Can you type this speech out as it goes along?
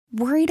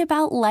Worried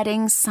about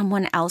letting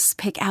someone else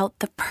pick out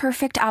the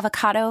perfect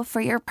avocado for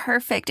your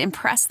perfect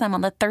impress them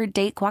on the third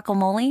date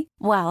guacamole?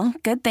 Well,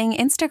 good thing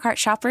Instacart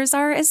shoppers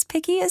are as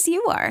picky as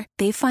you are.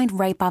 They find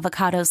ripe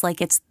avocados like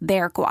it's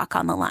their guac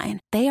on the line.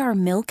 They are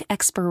milk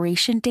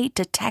expiration date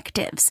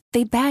detectives.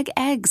 They bag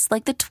eggs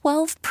like the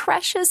 12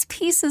 precious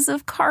pieces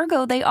of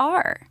cargo they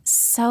are.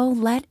 So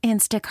let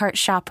Instacart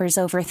shoppers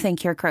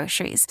overthink your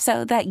groceries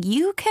so that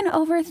you can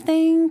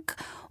overthink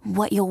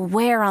what you'll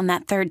wear on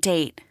that third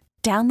date.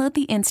 Download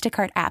the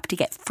Instacart app to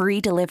get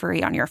free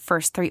delivery on your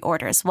first 3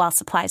 orders while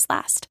supplies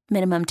last.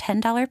 Minimum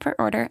 $10 per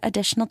order.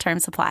 Additional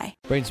terms apply.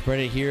 Braden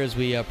Spread here as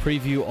we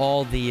preview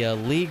all the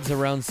leagues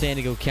around San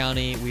Diego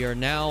County. We are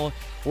now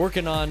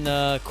working on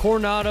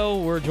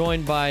Coronado. We're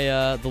joined by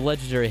the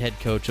legendary head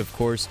coach, of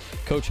course,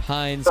 Coach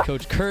Hines,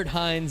 Coach Kurt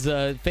Hines,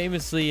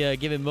 famously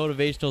giving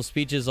motivational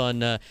speeches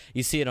on,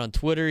 you see it on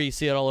Twitter, you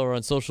see it all over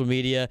on social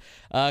media.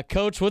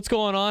 Coach, what's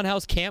going on?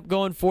 How's camp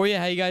going for you?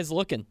 How you guys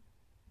looking?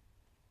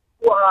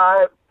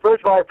 Well,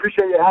 first of all, I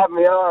appreciate you having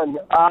me on.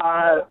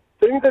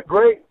 Things are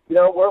great. You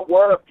know,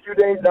 we're a few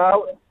days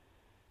out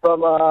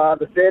from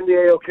the San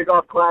Diego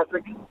Kickoff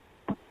Classic.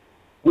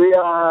 We've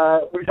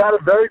had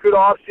a very good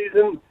off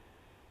season.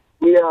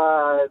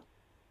 I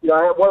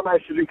have one of my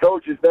assistant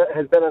coaches that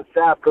has been on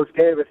staff, Coach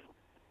Davis,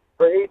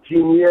 for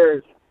 18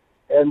 years,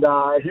 and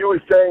he was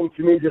saying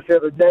to me just the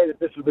other day that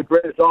this was the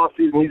greatest off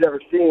season he's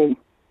ever seen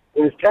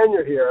in his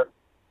tenure here.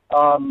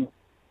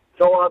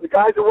 So the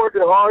guys are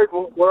working hard.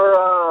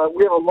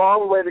 We have a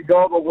long way to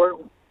go, but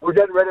we're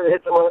getting ready to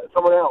hit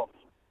someone else.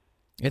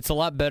 It's a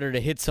lot better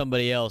to hit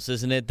somebody else,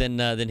 isn't it, than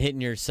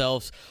hitting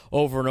yourselves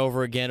over and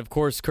over again. Of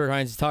course, Kurt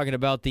Hines is talking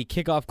about the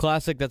Kickoff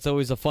Classic. That's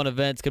always a fun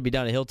event. It's going to be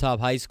down at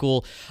Hilltop High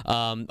School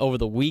over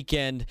the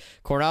weekend.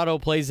 Coronado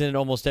plays in it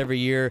almost every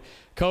year.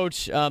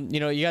 Coach, you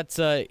got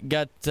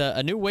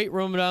a new weight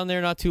room down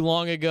there not too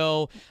long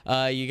ago.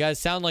 You guys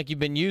sound like you've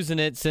been using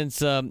it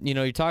since,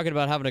 you're talking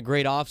about having a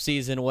great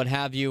offseason, what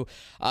have you.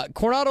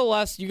 Coronado,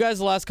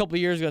 the last couple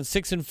of years, gone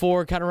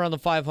 6-4, kind of around the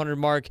 500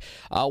 mark.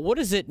 What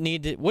do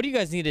you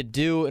guys need to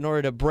do in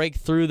order to break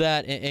through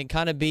that and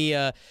kind of be,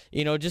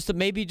 just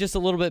a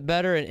little bit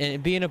better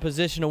and be in a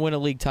position to win a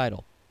league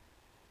title?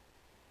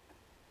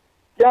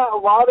 Yeah, a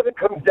lot of it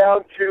comes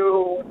down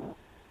to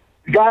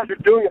the guys who are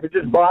doing it, but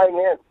just buying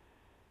in.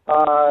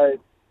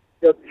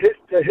 The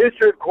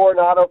history of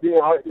Coronado being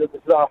this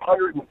is our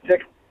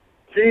 106th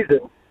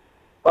season,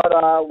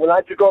 but when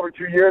I took over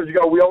 2 years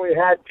ago, we only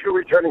had 2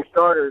 returning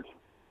starters,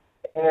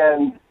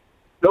 and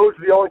those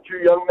are the only 2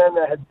 young men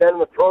that had been in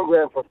the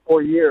program for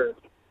 4 years.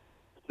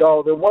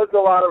 So there wasn't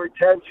a lot of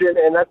retention,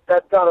 and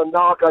that's not a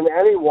knock on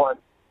anyone.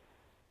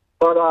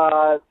 But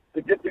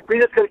we just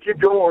got to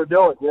keep doing what we're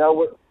doing. You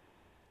know,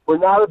 we're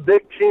not a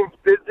big team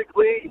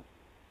physically,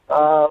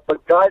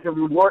 but guys have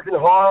been working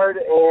hard,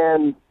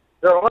 and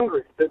they're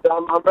hungry.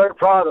 I'm very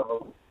proud of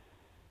them.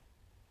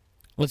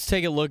 Let's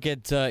take a look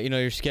at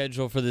your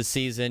schedule for the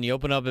season. You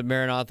open up at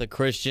Maranatha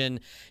Christian.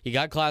 You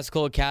got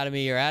Classical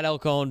Academy. You're at El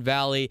Cajon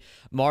Valley,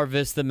 Mar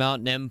Vista,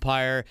 Mountain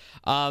Empire.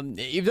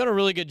 You've done a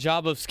really good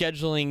job of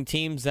scheduling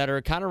teams that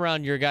are kind of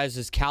around your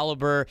guys'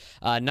 caliber,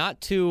 not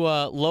too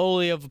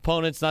lowly of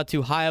opponents, not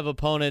too high of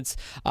opponents.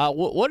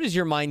 What is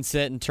your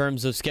mindset in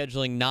terms of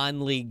scheduling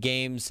non-league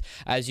games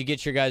as you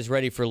get your guys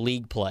ready for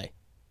league play?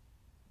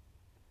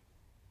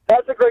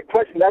 That's a great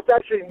question. That's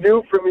actually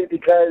new for me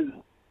because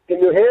in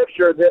New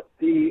Hampshire,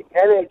 the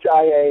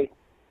NHIA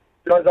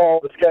does all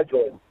the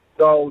scheduling.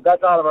 So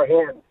that's out of our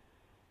hands.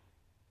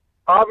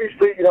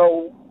 Obviously,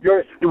 you're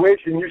in a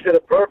situation, you said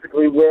it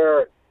perfectly,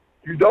 where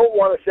you don't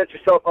want to set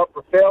yourself up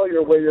for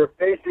failure where you're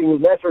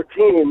facing lesser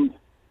teams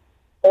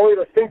only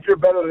to think you're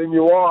better than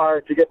you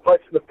are to get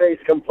punched in the face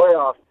come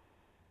playoffs.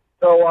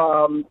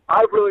 So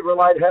I've really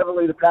relied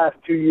heavily the past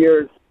 2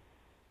 years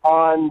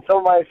on some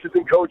of my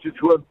assistant coaches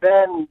who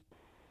understand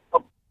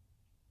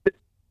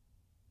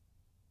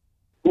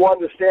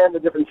the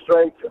different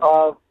strengths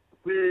of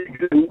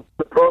leagues and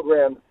the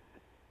programs.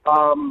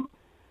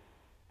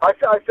 I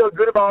feel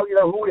good about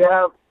who we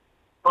have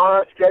on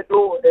our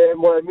schedule,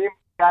 and what I mean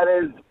by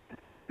that is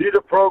these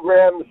are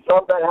programs,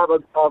 some that have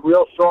a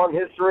real strong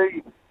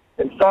history,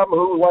 and some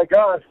who, like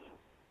us,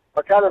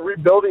 are kind of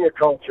rebuilding a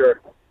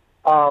culture.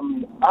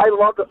 I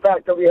love the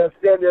fact that we have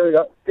San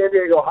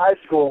Diego High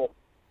School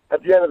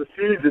at the end of the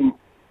season,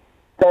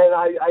 and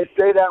I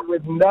say that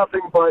with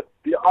nothing but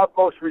the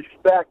utmost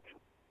respect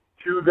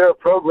to their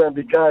program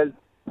because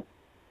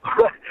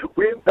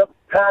the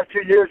past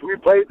 2 years we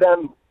played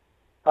them,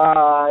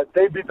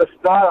 they beat the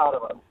snot out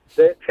of us.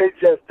 They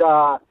just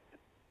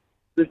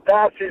this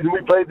past season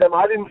we played them.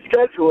 I didn't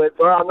schedule it,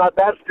 so I'm not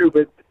that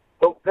stupid.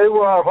 But they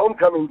were our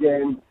homecoming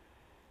game,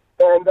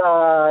 and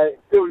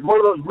it was one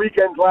of those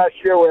weekends last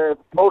year where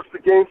most of the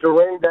games were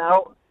rained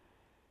out.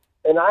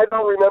 And I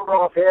don't remember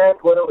offhand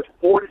whether it was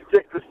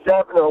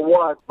 46-7 or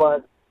what,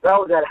 but that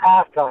was at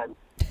halftime.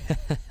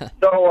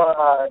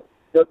 So.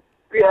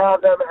 We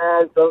have them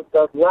as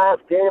the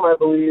last game, I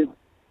believe,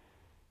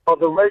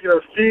 of the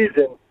regular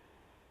season.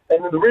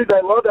 And the reason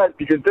I love that is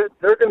because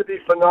they're going to be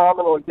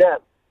phenomenal again.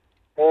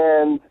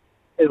 And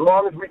as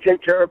long as we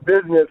take care of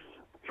business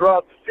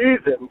throughout the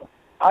season,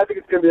 I think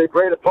it's going to be a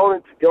great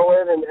opponent to go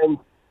in and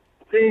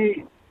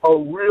see a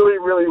really,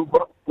 really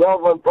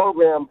well-run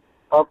program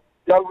of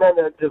young men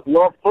that just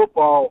love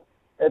football,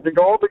 and to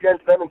go up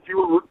against them and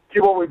see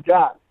what we've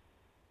got.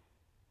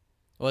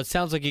 Well, it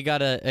sounds like you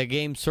got a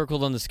game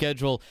circled on the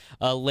schedule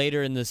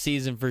later in the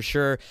season for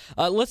sure.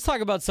 Let's talk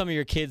about some of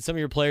your kids, some of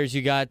your players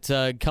you got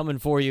coming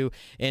for you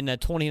in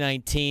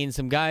 2019,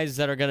 some guys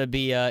that are going to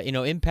be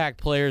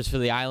impact players for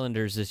the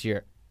Islanders this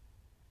year.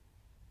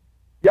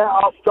 Yeah,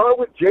 I'll start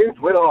with James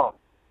Whithoff.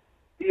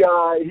 He's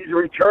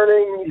one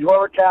of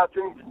our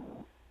captains.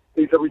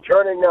 He's a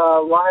returning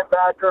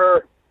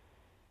linebacker,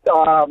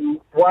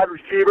 wide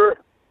receiver,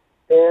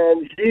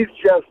 and he's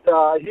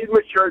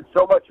matured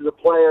so much as a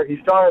player. He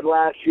started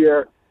last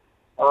year,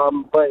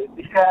 but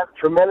he had a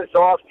tremendous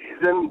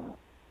offseason,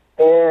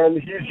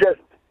 and he's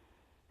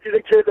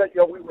a kid that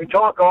we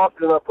talk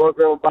often in our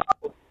program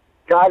about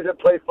guys that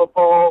play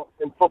football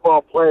and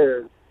football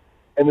players,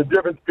 and the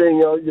difference being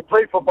you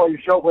play football, you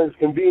show up when it's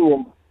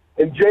convenient.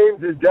 And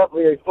James is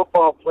definitely a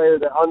football player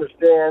that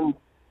understands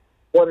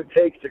what it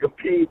takes to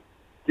compete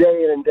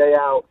day in and day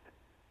out.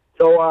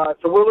 So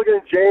we're looking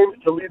at James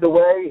to lead the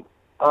way.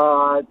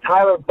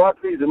 Tyler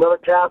Buckley is another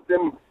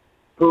captain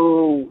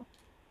who,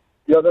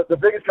 the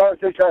biggest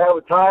conversation I have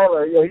with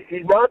Tyler,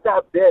 he's not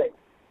that big,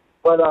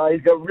 but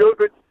he's got real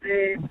good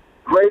speed,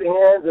 great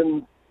hands,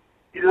 and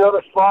he's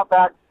another slot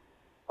back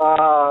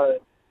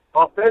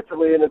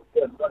offensively and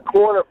a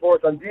corner for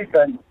us on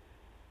defense.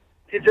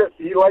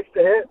 He likes to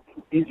hit.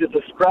 He's just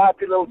a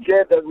scrappy little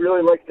kid that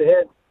really likes to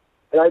hit.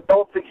 And I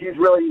don't think he's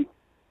really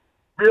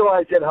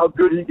realized yet how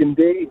good he can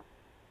be.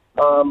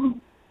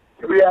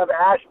 We have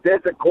Ash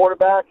Bitts at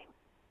quarterback.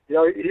 He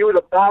was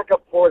a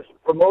backup for us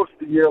for most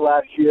of the year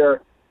last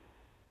year.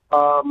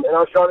 And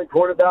our starting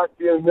quarterback,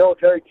 being a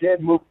military kid,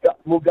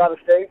 moved out of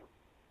state.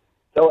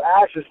 So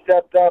Ash has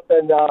stepped up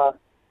and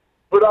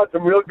put on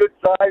some real good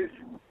size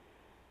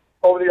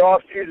over the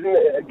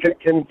offseason.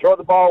 Can throw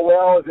the ball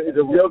well, is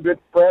a real good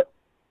threat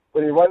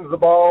when he runs the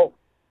ball.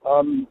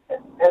 And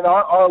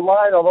our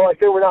line, although I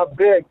say we're not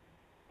big,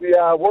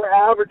 we're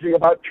averaging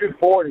about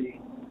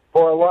 240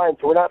 for our line,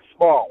 so we're not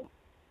small.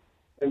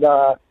 And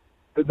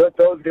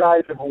those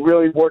guys have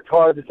really worked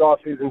hard this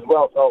offseason as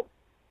well. So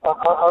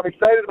I'm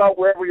excited about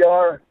where we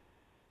are.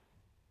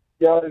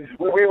 We've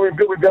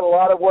got a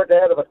lot of work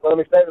ahead of us, but I'm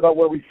excited about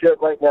where we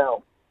sit right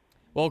now.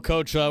 Well,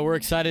 Coach, we're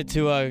excited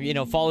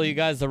to follow you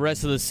guys the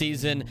rest of the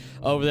season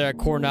over there at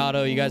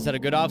Coronado. You guys had a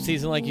good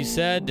offseason, like you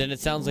said, and it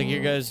sounds like you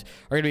guys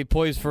are going to be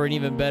poised for an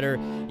even better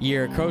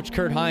year. Coach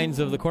Kurt Hines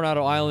of the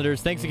Coronado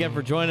Islanders, thanks again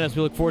for joining us.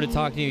 We look forward to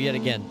talking to you yet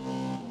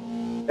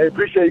again. Hey,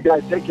 appreciate you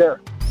guys. Take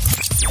care.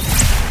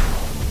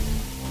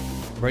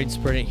 Braden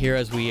Sprinnett here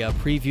as we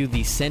preview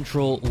the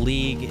Central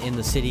League in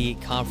the City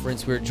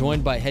Conference. We're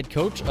joined by head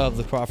coach of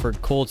the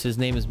Crawford Colts. His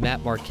name is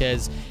Matt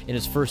Marquez. In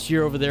his first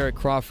year over there at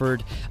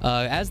Crawford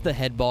as the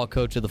head ball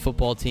coach of the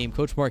football team.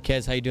 Coach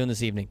Marquez, how you doing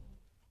this evening?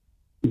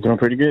 Doing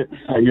pretty good.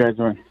 How you guys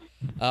doing?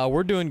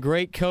 We're doing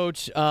great,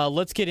 Coach.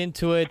 Let's get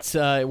into it.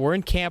 We're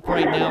in camp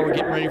right now. We're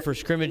getting ready for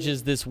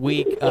scrimmages this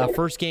week.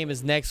 First game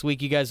is next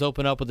week. You guys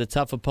open up with a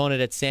tough opponent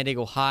at San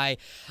Diego High.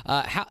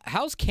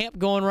 How's camp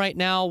going right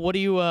now? What are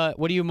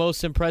you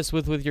most impressed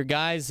with your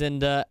guys?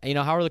 And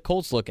how are the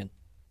Colts looking?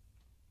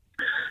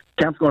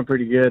 Camp's going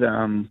pretty good.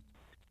 I'll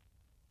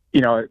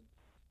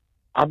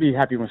be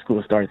happy when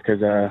school starts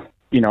because at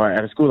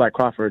a school like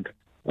Crawford,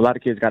 a lot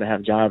of kids got to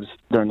have jobs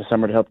during the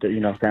summer to help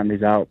their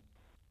families out.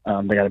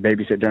 They got to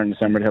babysit during the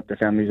summer to help their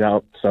families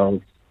out.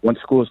 So once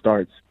school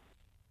starts,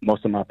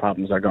 most of my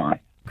problems are gone.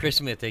 Chris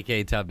Smith,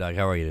 a.k.a. Top Dog,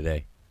 how are you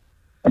today?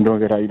 I'm doing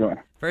good. How you doing?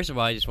 First of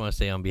all, I just want to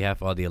say on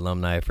behalf of all the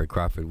alumni for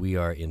Crawford, we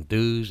are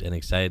enthused and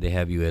excited to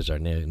have you as our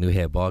new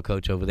head ball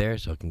coach over there.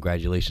 So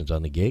congratulations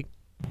on the gig.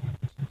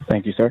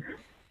 Thank you, sir.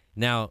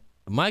 Now,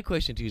 my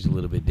question to you is a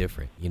little bit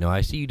different. I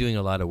see you doing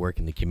a lot of work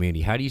in the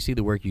community. How do you see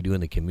the work you do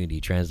in the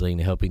community translating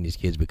to helping these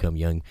kids become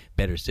young,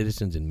 better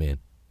citizens and men?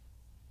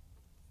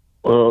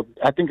 Well,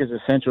 I think it's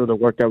essential, the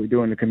work that we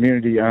do in the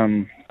community.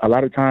 A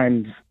lot of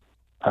times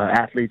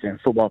athletes and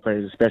football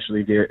players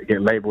especially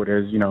get labeled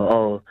as,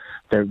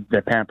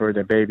 they're pampered,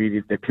 they're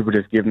babied, that people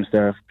just give them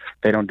stuff.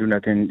 They don't do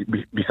nothing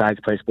besides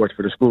play sports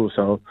for the school.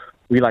 So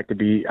we like to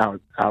be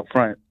out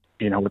front,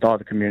 with all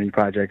the community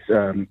projects,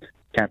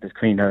 campus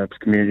cleanups,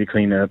 community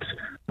cleanups.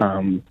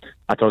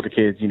 I told the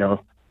kids,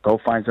 go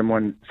find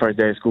someone first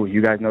day of school.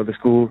 You guys know the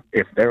school.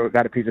 If they've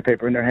got a piece of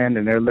paper in their hand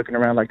and they're looking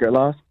around like they're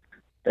lost,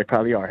 they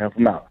probably are. Help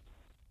them out.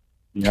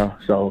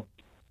 So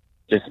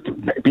just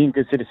being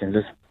good citizens.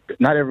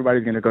 Not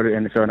everybody's going to go to the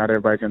NFL. Not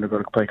everybody's going to go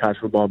to play college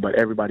football, but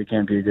everybody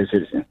can be a good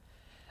citizen.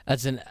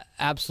 That's an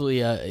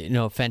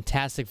absolutely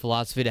fantastic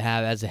philosophy to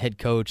have as a head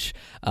coach.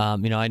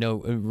 I know,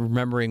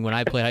 remembering when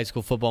I played high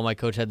school football, my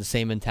coach had the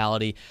same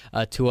mentality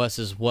to us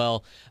as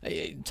well.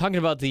 Talking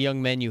about the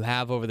young men you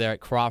have over there at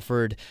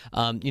Crawford,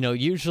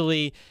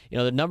 usually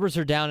the numbers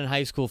are down in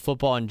high school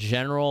football in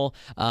general.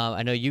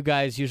 I know you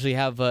guys usually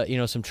have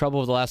some trouble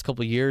over the last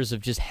couple of years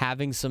of just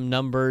having some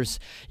numbers.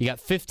 You got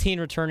 15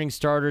 returning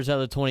starters out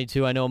of the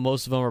 22. I know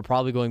most of them are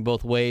probably going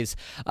both ways.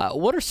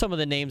 What are some of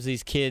the names of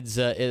these kids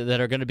that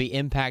are going to be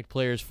impact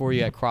players for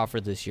you at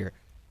Crawford this year?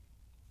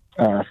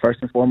 First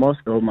and foremost,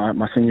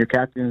 my senior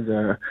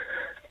captains,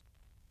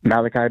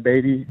 Malachi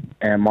Beatty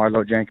and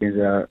Marlo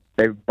Jenkins.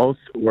 They both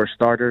were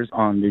starters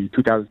on the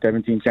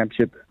 2017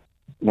 championship,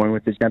 won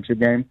with the championship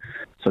game.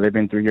 So they've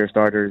been 3-year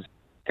starters,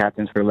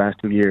 captains for the last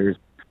 2 years.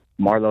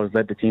 Marlo's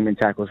led the team in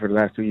tackles for the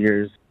last 2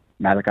 years.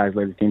 Malachi's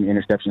led the team in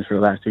interceptions for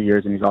the last 2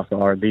 years, and he's also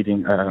our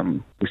leading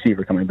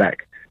receiver coming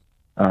back.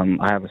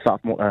 I have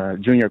a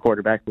junior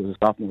quarterback who was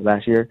a sophomore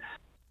last year.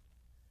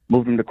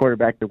 Moved him to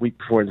quarterback the week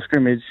before the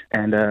scrimmage,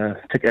 and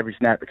took every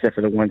snap except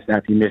for the one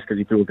snap he missed because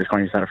he threw with his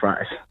carne asada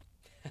fries.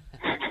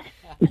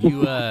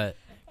 You,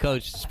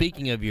 Coach,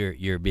 speaking of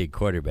your big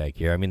quarterback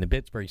here, I mean, the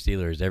Pittsburgh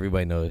Steelers,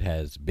 everybody knows,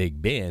 has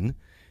Big Ben.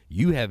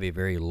 You have a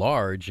very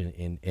large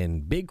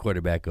and big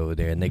quarterback over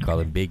there, and they call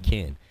him Big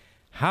Ken.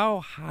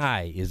 How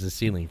high is the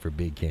ceiling for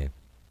Big Ken?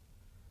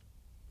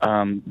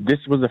 This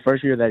was the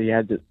first year that he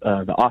had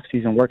the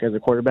off-season work as a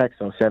quarterback,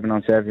 so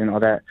 7-on-7,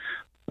 all that.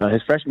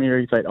 His freshman year,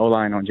 he played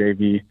O-line on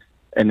JV,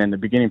 and then the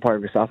beginning part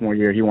of his sophomore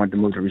year, he wanted to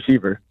move to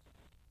receiver.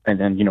 And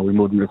then, we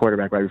moved him to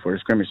quarterback right before the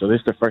scrimmage. So this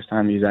is the first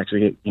time he's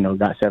actually,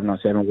 got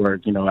 7-on-7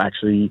 work,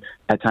 actually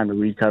had time to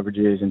read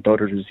coverages and throw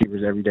to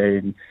receivers every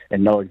day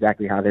and know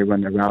exactly how they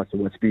run their routes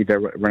and what speed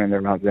they're running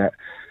their routes at.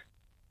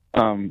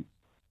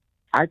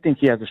 I think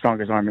he has the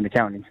strongest arm in the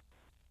county.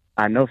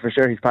 I know for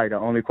sure he's probably the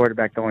only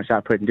quarterback throwing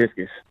shot put in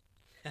discus.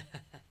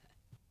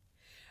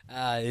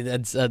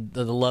 That's I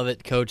love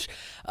it, Coach.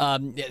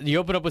 You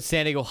open up with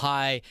San Diego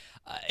High.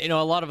 A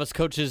lot of us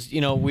coaches, we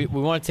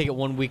want to take it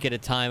 1 week at a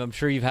time. I'm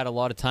sure you've had a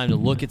lot of time to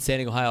look at San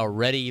Diego High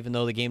already, even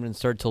though the game didn't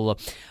start till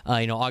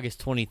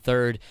August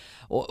 23rd.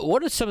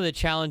 What are some of the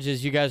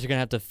challenges you guys are going to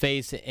have to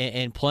face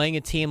in playing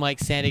a team like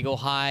San Diego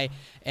High?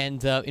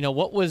 And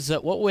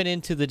what went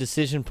into the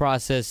decision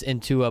process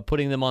into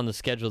putting them on the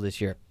schedule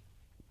this year?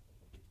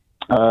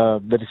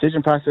 The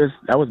decision process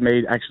that was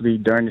made actually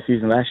during the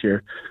season last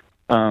year.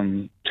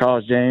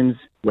 Charles James,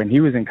 when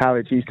he was in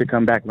college, he used to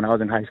come back when I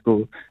was in high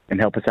school and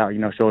help us out,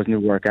 show us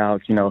new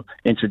workouts,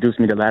 introduce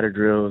me to ladder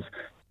drills.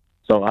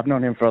 So I've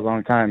known him for a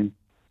long time,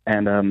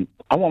 and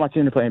I want my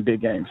team to play in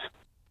big games.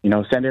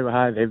 San Diego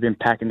High, they've been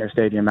packing their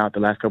stadium out the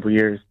last couple of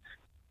years.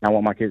 I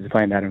want my kids to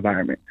play in that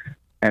environment.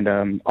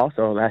 And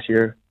also last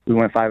year, we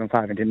went 5-5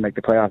 and didn't make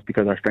the playoffs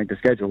because our strength of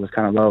schedule was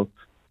kind of low.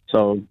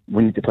 So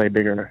we need to play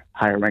bigger,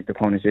 higher-ranked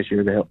opponents this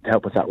year to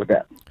help us out with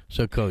that.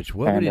 So, Coach,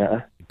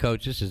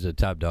 Coach, this is a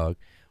top dog.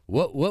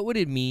 What would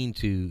it mean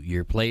to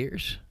your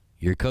players,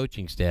 your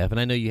coaching staff? And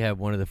I know you have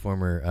one of the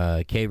former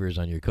Cavers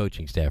on your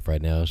coaching staff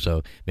right now,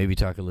 so maybe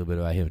talk a little bit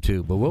about him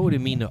too. But what would it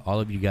mean to all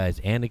of you guys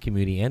and the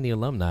community and the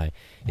alumni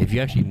if you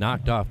actually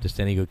knocked off the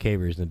San Diego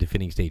Cavers, the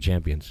defending state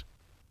champions?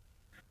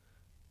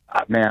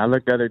 Man, I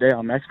looked the other day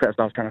on MaxPrep.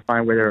 I was trying to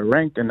find where they were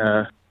ranked, and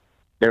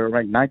they were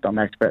ranked 9th on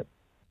MaxPrep.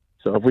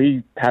 So if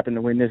we happen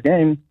to win this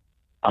game,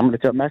 I'm going to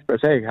tell MaxPrep,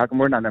 hey, how come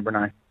we're not number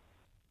 9?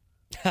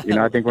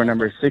 I think we're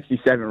number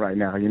 67 right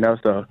now,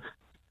 so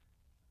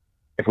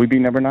if we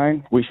beat number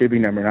 9, we should be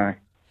number 9.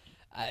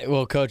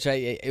 Well, Coach,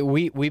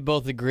 we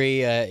both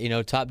agree,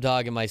 Top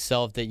Dog and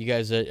myself, that you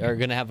guys are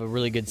going to have a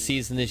really good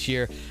season this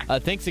year.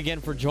 Thanks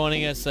again for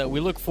joining us. We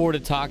look forward to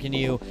talking to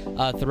you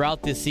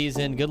throughout this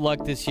season. Good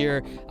luck this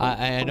year.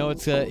 I know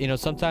it's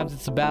sometimes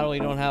it's a battle.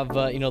 You don't have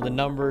the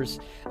numbers,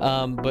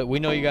 but we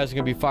know you guys are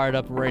going to be fired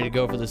up and ready to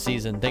go for the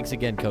season. Thanks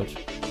again, Coach.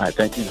 All right,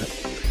 thank you.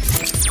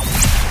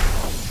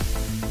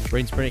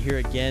 Braden Sprint here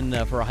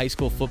again for a high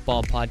school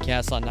football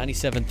podcast on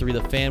 97.3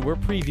 The Fan. We're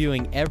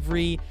previewing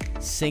every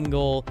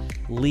single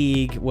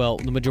league, well,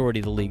 the majority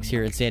of the leagues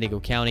here in San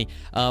Diego County.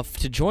 To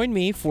join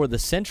me for the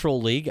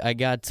Central League, I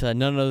got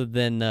none other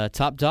than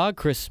Top Dog,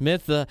 Chris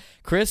Smith.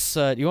 Chris,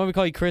 do you want me to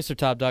call you Chris or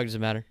Top Dog? Does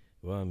it matter?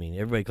 Well, I mean,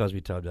 everybody calls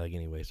me Top Dog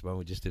anyway, so why don't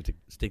we just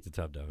stick to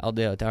Top Dog? I'll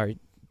do it. All right.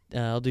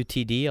 I'll do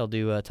TD. I'll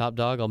do Top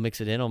Dog. I'll mix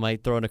it in. I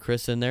might throw in a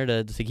Chris in there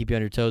to keep you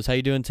on your toes. How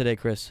you doing today,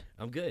 Chris?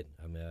 I'm good.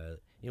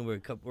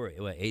 We're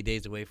 8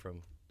 days away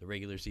from the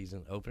regular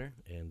season opener,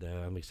 and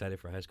I'm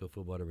excited for high school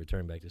football to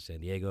return back to San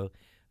Diego.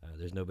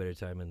 There's no better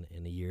time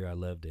in the year I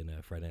love than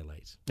Friday Night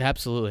Lights.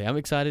 Absolutely. I'm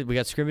excited. We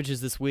got scrimmages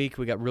this week.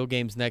 We got real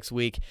games next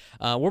week.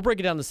 We're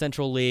breaking down the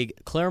Central League.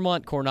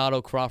 Claremont,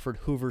 Coronado, Crawford,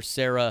 Hoover,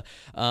 Serra.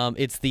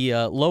 It's the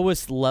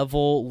lowest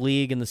level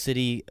league in the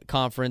city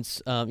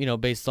conference,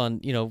 based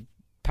on,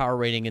 power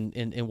rating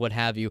and what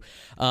have you.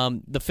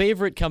 The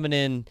favorite coming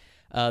in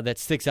that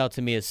sticks out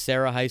to me is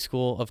Serra High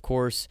School, of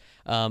course.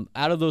 Out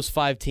of those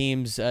 5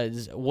 teams,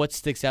 what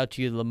sticks out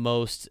to you the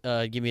most?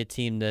 Give me a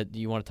team that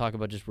you want to talk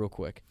about just real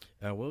quick.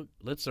 Well,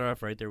 let's start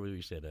off right there where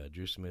we said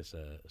Drew Smith's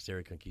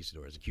Serra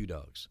Conquistadors, the Q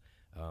Dogs.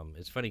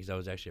 It's funny because I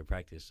was actually at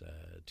practice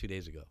 2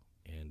 days ago,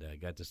 and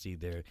got to see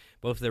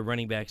both their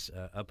running backs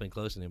up and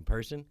close and in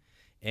person,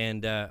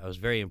 and I was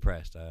very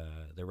impressed.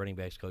 Their running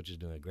backs coach is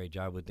doing a great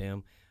job with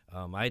them.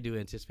 I do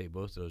anticipate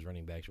both of those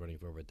running backs running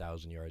for over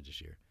 1,000 yards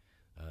this year.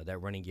 That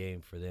running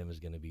game for them is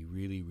going to be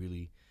really,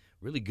 really,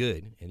 really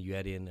good, and you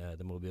add in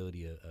the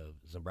mobility of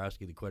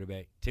Zambrowski, the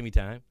quarterback, Timmy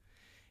Time,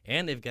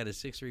 and they've got a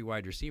 6'3"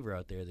 wide receiver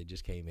out there that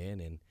just came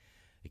in, and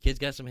the kid's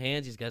got some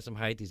hands. He's got some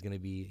height. He's gonna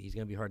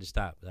be hard to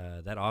stop.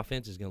 That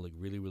offense is gonna look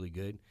really, really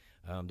good.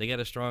 They got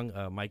a strong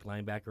Mike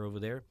linebacker over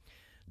there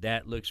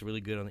that looks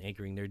really good on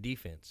anchoring their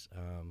defense.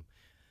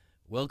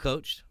 Well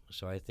coached.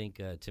 So I think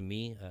to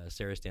me,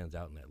 Serra stands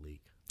out in that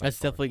league. That's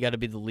definitely got to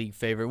be the league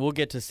favorite. We'll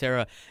get to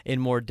Serra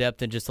in more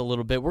depth in just a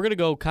little bit. We're going to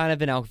go kind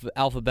of in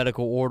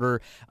alphabetical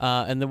order,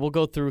 and then we'll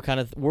go through kind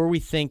of where we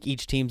think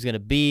each team's going to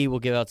be. We'll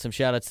give out some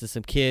shout-outs to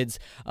some kids.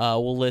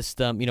 We'll list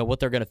what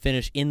they're going to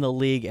finish in the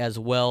league as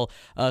well.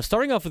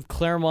 Starting off with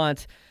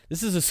Claremont,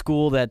 this is a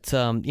school that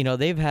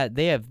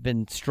they have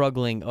been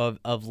struggling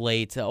of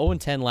late.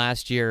 0-10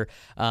 last year.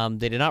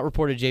 They did not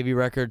report a JV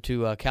record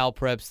to Cal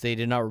Preps. They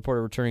did not report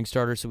a returning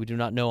starter, so we do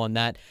not know on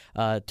that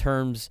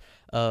terms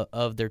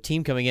of their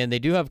team coming in. They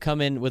do have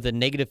come in with a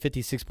negative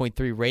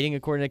 56.3 rating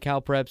according to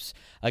Cal Preps.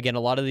 Again, a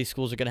lot of these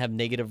schools are going to have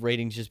negative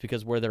ratings just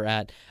because where they're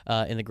at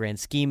in the grand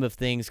scheme of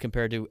things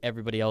compared to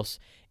everybody else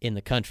in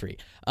the country.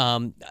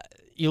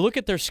 You look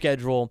at their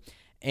schedule,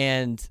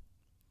 and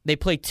they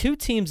play 2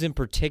 teams in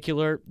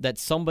particular that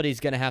somebody's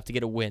going to have to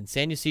get a win.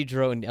 San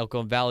Ysidro and El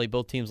Cajon Valley,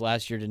 both teams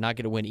last year did not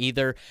get a win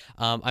either.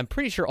 I'm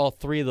pretty sure all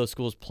 3 of those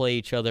schools play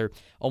each other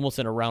almost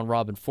in a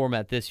round-robin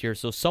format this year,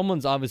 so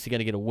someone's obviously going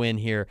to get a win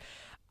here.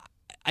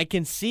 I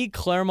can see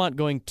Claremont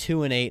going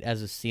 2-8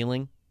 as a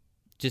ceiling.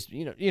 Just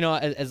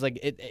as like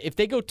if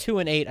they go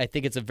 2-8, I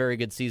think it's a very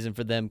good season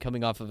for them,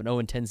 coming off of an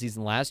 0-10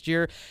 season last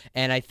year.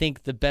 And I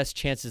think the best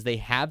chances they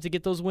have to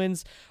get those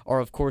wins are,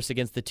 of course,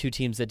 against the 2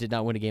 teams that did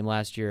not win a game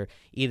last year,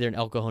 either in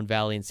El Cajon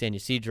Valley and San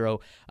Ysidro.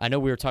 I know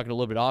we were talking a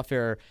little bit off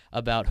air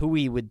about who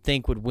we would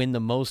think would win the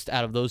most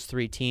out of those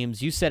 3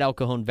 teams. You said El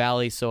Cajon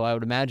Valley, so I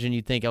would imagine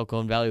you think El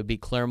Cajon Valley would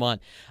beat Claremont.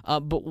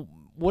 But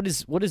what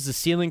is the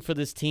ceiling for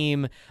this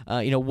team?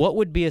 What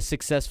would be a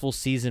successful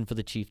season for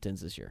the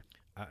Chieftains this year?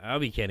 I'll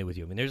be candid with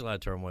you. I mean, there's a lot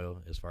of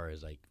turmoil as far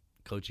as like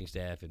coaching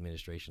staff,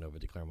 administration over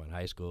at the Claremont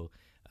High School.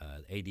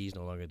 AD's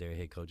no longer there.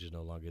 Head coach is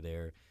no longer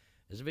there.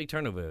 There's a big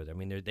turnover. I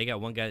mean, they got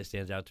one guy that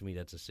stands out to me.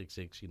 That's a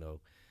 6'6",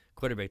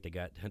 quarterback that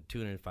got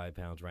 205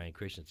 pounds, Ryan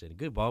Christensen, a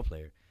good ball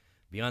player.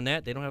 Beyond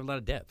that, they don't have a lot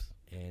of depth,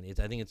 and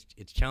I think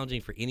it's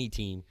challenging for any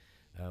team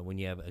when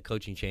you have a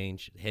coaching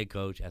change, head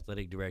coach,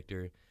 athletic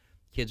director.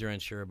 Kids are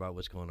unsure about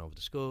what's going on with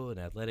the school and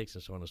athletics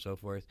and so on and so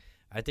forth.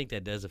 I think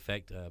that does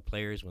affect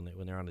players when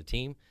they're on the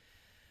team.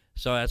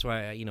 So that's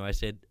why I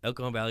said El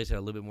Cajon Valley's had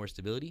a little bit more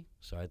stability.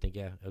 So I think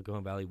El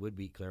Cajon Valley would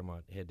beat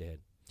Claremont head to head.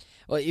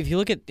 Well, if you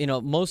look at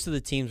most of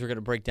the teams we're going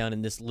to break down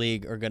in this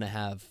league are going to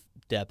have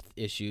depth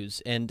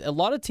issues, and a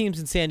lot of teams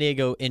in San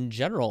Diego in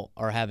general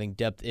are having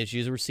depth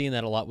issues. We're seeing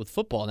that a lot with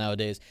football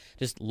nowadays.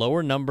 Just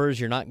lower numbers.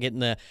 You're not getting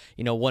the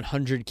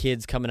 100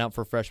 kids coming out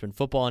for freshman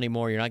football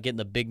anymore. You're not getting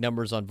the big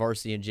numbers on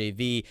varsity and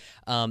JV.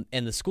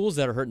 And the schools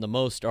that are hurting the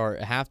most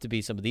have to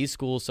be some of these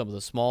schools, some of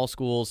the small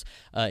schools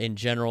in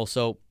general.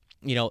 So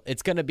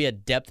it's going to be a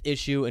depth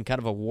issue and kind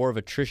of a war of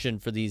attrition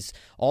for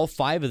all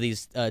 5 of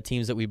these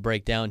teams that we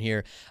break down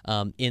here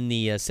in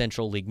the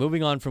Central League.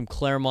 Moving on from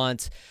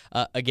Claremont,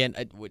 again,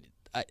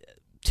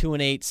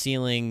 2-8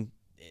 ceiling.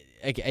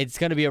 It's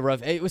going to be a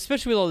rough,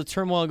 especially with all the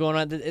turmoil going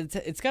on.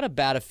 It's got a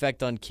bad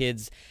effect on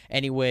kids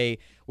anyway.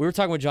 We were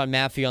talking with John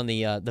Maffey on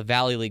the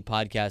Valley League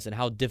podcast and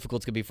how difficult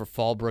it's going to be for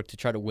Fallbrook to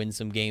try to win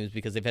some games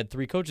because they've had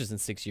 3 coaches in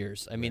 6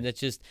 years. I mean,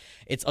 it's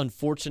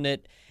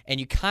unfortunate, and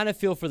you kind of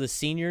feel for the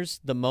seniors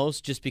the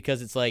most just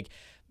because it's like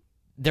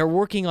they're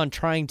working on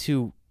trying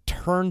to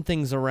turn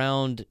things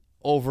around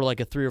over like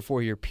a 3 or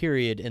 4 year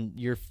period, and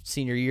your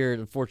senior year,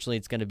 unfortunately,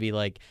 it's going to be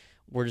like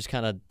we're just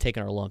kind of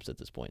taking our lumps at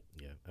this point.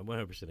 Yeah, I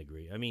 100%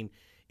 agree. I mean,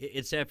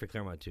 it's sad for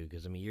Claremont too,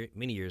 because I mean,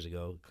 many years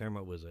ago,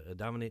 Claremont was a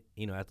dominant,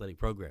 athletic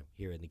program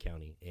here in the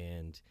county,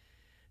 and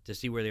to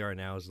see where they are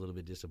now is a little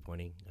bit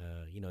disappointing.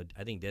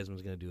 I think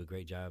Desmond's going to do a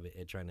great job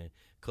at trying to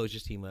coach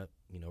his team up,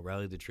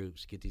 rally the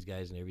troops, get these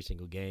guys in every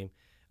single game.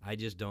 I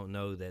just don't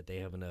know that they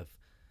have enough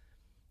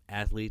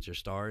athletes or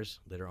stars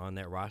that are on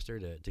that roster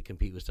to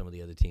compete with some of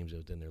the other teams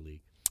within their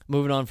league.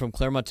 Moving on from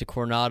Claremont to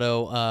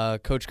Coronado,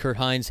 Coach Kurt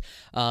Hines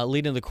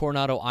leading the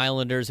Coronado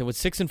Islanders. And with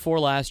 6-4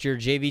 last year,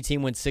 JV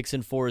team went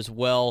 6-4 as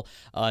well.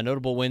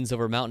 Notable wins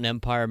over Mountain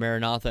Empire,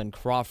 Maranatha, and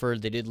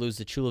Crawford. They did lose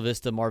to Chula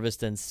Vista, Mar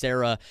Vista, and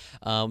Serra,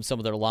 some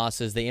of their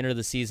losses. They entered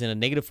the season a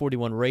negative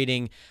 41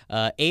 rating.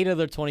 8 of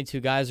their 22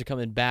 guys are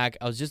coming back.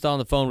 I was just on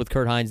the phone with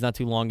Kurt Hines not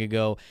too long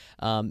ago,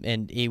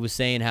 and he was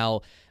saying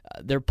how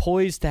they're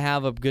poised to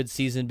have a good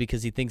season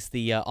because he thinks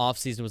the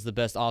offseason was the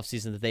best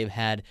offseason that they've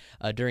had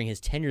during his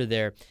tenure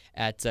there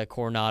at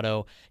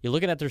Coronado. You're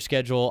looking at their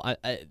schedule.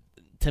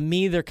 To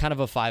me, they're kind of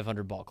a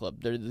 500 ball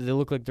club. They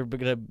look like they're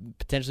going to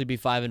potentially be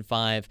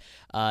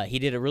 5-5. He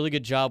did a really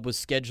good job with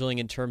scheduling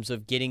in terms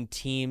of getting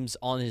teams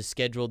on his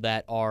schedule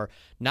that are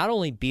not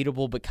only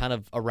beatable but kind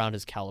of around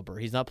his caliber.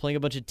 He's not playing a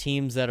bunch of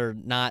teams that are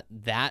not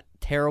that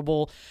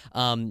terrible.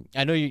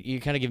 I know you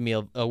kind of give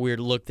me a weird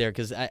look there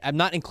because I'm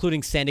not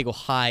including San Diego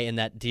High in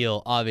that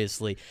deal,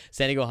 obviously.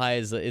 San Diego High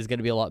is going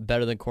to be a lot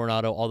better than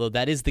Coronado, although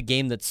that is the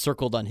game that's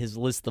circled on his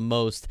list the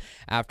most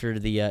after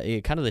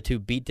the kind of the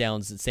two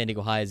beatdowns that San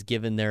Diego High has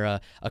given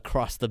their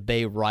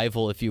across-the-bay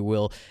rival, if you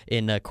will,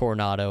 in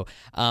Coronado.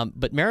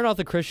 But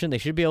Maranatha Christian, they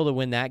should be able to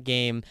win that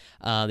game.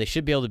 They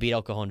should be able to beat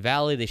El Cajon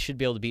Valley. They should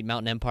be able to beat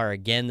Mountain Empire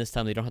again this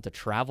time. They don't have to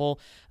travel.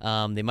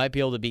 They might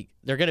be able to beat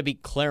 – they're going to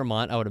beat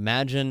Claremont, I would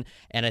imagine,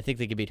 and I think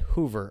they could beat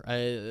Hoover.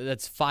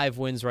 That's 5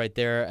 wins right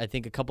there. I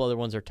think a couple other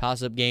ones are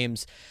toss-up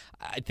games.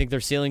 I think they're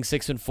ceiling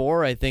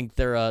 6-4. I think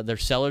their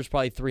sellers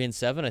probably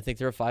 3-7. I think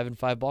they're a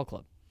 5-5 ball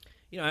club.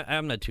 You know,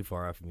 I'm not too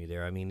far off from you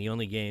there. I mean,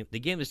 the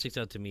game that sticks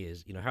out to me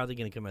is, how are they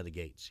going to come out of the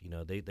gates?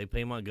 They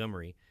play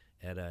Montgomery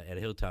at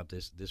Hilltop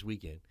this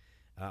weekend.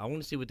 I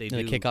want to see what they do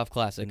in the Kickoff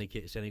Classic. In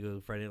the San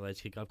Diego Friday Night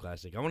Lights Kickoff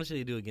Classic. I want to see what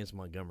they do against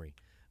Montgomery.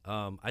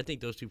 I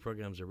think those two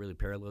programs are really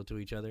parallel to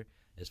each other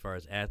as far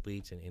as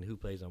athletes and who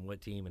plays on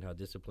what team and how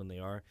disciplined they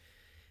are.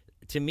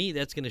 To me,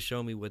 that's going to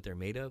show me what they're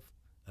made of.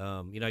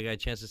 I got a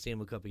chance to see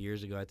them a couple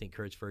years ago. I think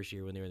Kurt's first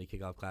year when they were in the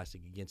Kickoff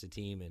Classic against a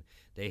team, and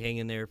they hang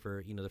in there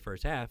for the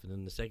first half, and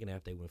then the second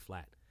half they went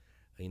flat.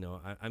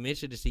 I'm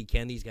interested to see,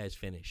 can these guys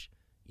finish?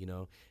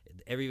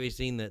 Everybody's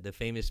seen the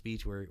famous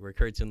speech where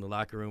Kurt's in the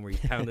locker room where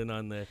he's pounding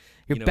on the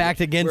you're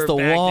backed against the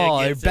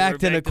wall, you're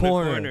backed in a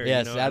corner.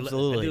 Yes,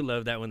 absolutely. I do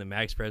love that one. The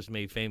Max Prep's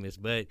made famous,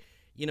 but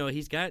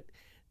he's got.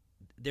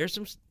 There's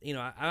some,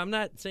 I'm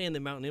not saying that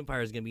Mountain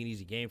Empire is going to be an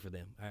easy game for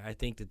them. I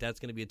think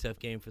that's going to be a tough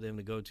game for them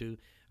to go to.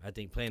 I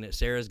think playing at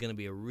Sarah is going to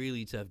be a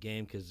really tough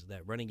game because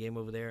that running game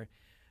over there,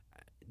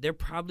 they're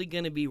probably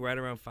going to be right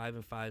around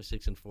 5-5,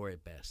 6-4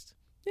 at best.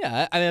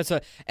 Yeah, I mean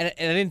and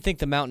I didn't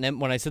think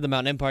when I said the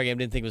Mountain Empire game, I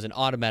didn't think it was an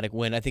automatic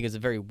win. I think it's a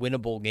very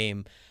winnable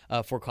game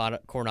for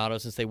Coronado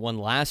since they won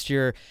last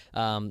year.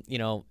 You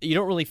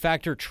don't really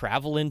factor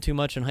travel in too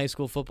much in high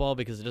school football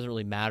because it doesn't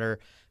really matter.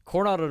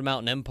 Coronado to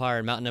Mountain Empire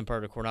and Mountain Empire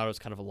to Coronado is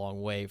kind of a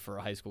long way for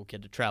a high school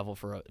kid to travel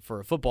for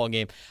a football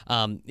game,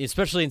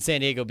 especially in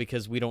San Diego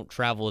because we don't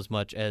travel as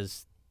much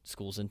as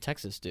schools in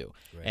Texas do,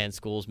 right. And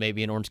schools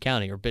maybe in Orange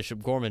County or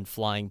Bishop Gorman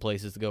flying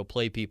places to go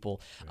play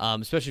people,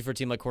 right. Especially for a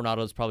team like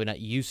Coronado is probably not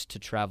used to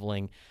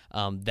traveling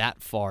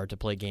that far to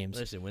play games.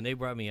 Listen, when they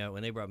brought me out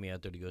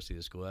there to go see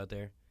the school out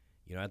there,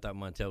 I thought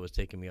Montel was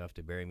taking me off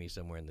to bury me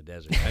somewhere in the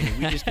desert. I mean,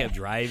 we just kept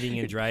driving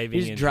and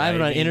driving. He's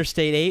driving on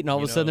Interstate 8, and all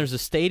of a sudden there's a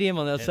stadium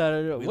on the other side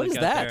of it. What is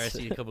that? There, I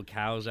see a couple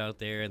cows out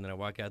there, and then I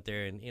walk out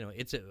there, and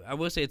I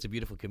will say it's a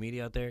beautiful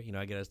community out there.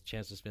 I get a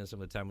chance to spend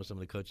some of the time with some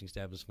of the coaching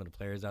staff and some of the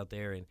players out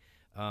there,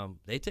 and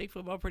they take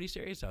football pretty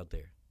serious out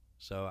there.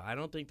 So I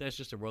don't think that's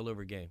just a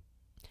rollover game.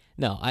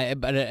 No,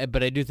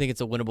 but I do think it's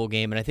a winnable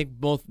game, and I think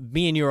both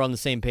me and you are on the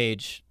same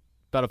page.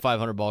 About a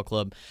 500 ball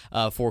club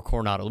for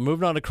Coronado.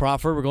 Moving on to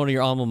Crawford, we're going to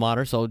your alma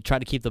mater, so I'll try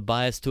to keep the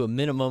bias to a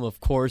minimum,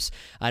 of course.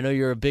 I know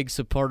you're a big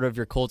supporter of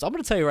your Colts. I'm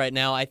going to tell you right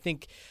now, I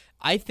think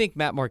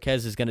Matt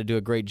Marquez is going to do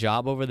a great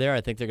job over there.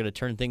 I think they're going to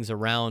turn things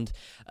around.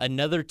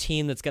 Another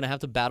team that's going to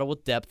have to battle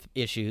with depth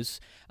issues.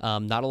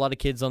 Not a lot of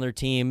kids on their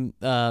team,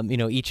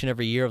 each and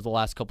every year of the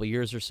last couple of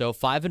years or so.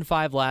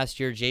 5-5 last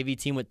year. JV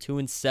team went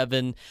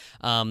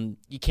 2-7.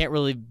 You can't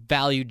really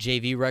value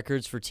JV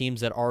records for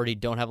teams that already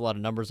don't have a lot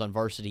of numbers on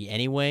varsity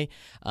anyway.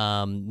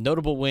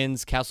 Notable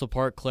wins: Castle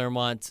Park,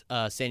 Claremont,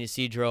 San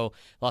Ysidro.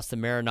 Lost to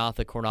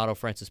Maranatha, Coronado,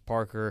 Francis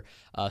Parker.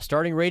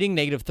 Starting rating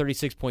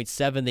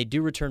 -36.7. They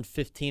do return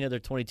 15 of their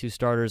 22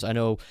 starters. I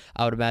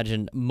would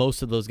imagine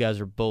most of those guys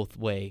are both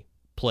way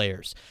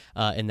players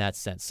in that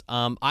sense.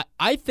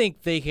 I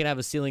think they can have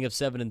a ceiling of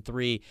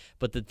 7-3,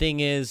 but the thing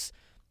is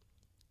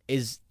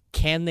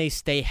can they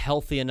stay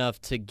healthy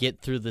enough to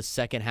get through the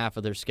second half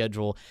of their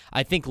schedule?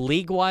 I think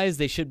league-wise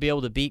they should be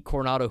able to beat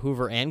Coronado,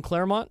 Hoover, and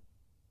Claremont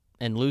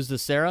and lose to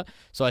Sarah.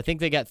 So I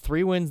think they got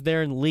 3 wins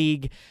there in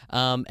league,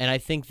 and I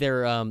think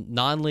their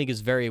non-league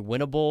is very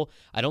winnable.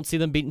 I don't see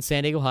them beating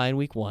San Diego High in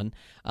week 1.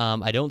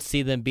 I don't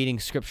see them beating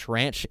Scripps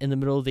Ranch in the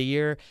middle of the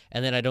year,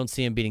 and then I don't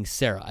see them beating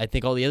Sarah. I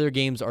think all the other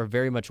games are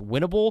very much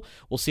winnable.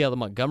 We'll see how the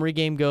Montgomery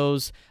game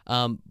goes,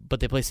 but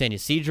they play San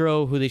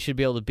Ysidro, who they should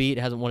be able to beat.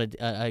 Hasn't won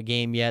a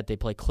game yet. They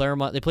play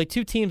Claremont. They play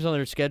 2 teams on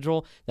their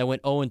schedule that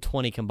went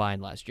 0-20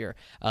 combined last year.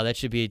 That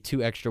should be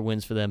 2 extra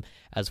wins for them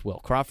as well.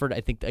 Crawford, I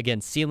think,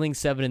 again, ceiling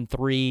 7-3.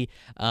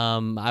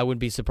 I wouldn't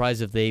be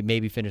surprised if they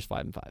maybe finish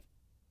 5-5.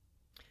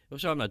 Well,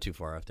 so I'm not too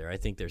far off there. I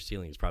think their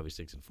ceiling is probably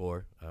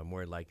 6-4.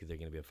 More likely they're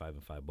going to be a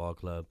 5-5 ball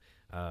club.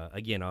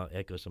 Again, I'll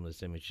echo some of the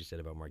sentiments you said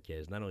about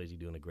Marquez. Not only is he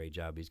doing a great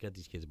job, but he's got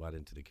these kids bought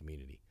into the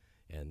community.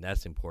 And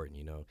that's important,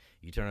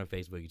 You turn on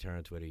Facebook, you turn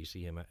on Twitter, you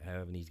see him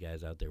having these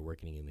guys out there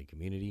working in the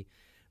community.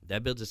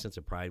 that builds a sense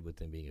of pride with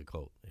them being a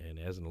Colt. And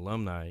as an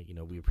alumni,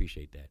 we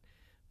appreciate that.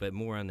 But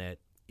more on that,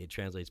 it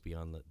translates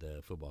beyond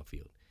the football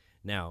field.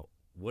 Now,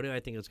 what do I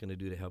think it's going to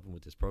do to help him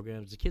with this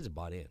program? The kids have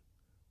bought in.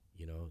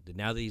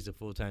 Now that he's a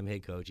full-time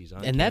head coach, he's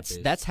on campus.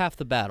 That's half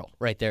the battle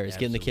right there is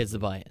getting the kids to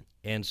buy in.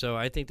 And so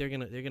I think they're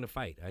gonna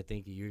fight. I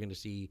think that you're gonna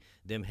see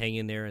them hang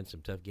in there in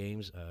some tough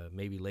games,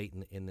 maybe late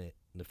in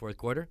the fourth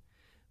quarter,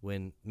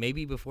 when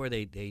maybe before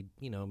they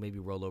maybe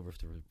roll over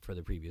for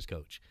the previous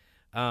coach.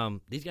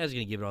 These guys are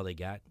gonna give it all they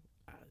got.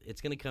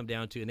 It's gonna come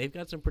down to, and they've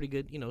got some pretty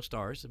good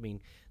stars. I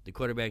mean, the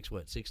quarterback's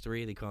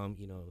 6'3". They call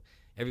him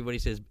everybody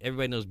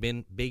knows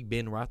Big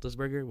Ben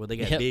Roethlisberger. Well, they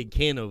got Big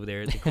Ken over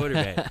there at the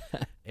quarterback.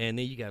 And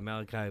then you got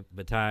Malachi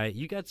Bataille.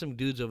 You got some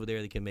dudes over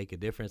there that can make a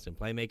difference and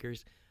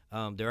playmakers.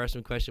 There are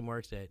some question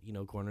marks that,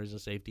 corners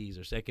and safeties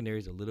or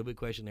secondaries a little bit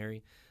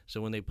questionary.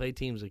 So when they play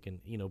teams that can,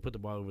 put the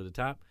ball over the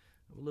top,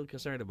 I'm a little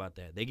concerned about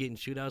that. They get in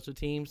shootouts with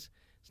teams.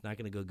 It's not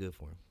going to go good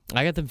for them.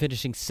 I got them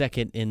finishing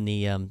second in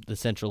the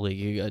Central League.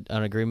 You got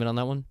an agreement on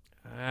that one?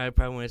 I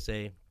probably want to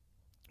say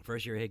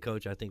first-year head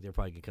coach, I think they're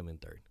probably going to come in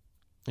third.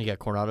 You got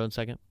Coronado in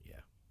second? Yeah.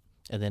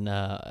 And then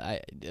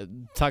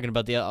talking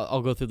about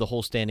I'll go through the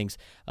whole standings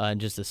in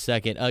just a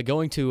second.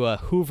 Going to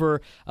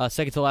Hoover,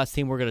 second to last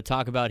team we're going to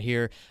talk about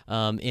here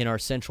in our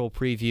central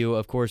preview.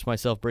 Of course,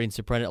 myself, Braden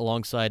Soprennett,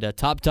 alongside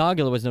Top Dog,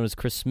 otherwise known as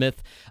Chris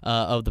Smith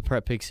of the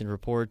Prep Picks and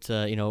Report,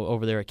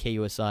 over there at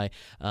KUSI,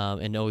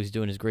 and always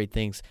doing his great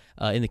things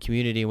in the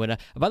community. When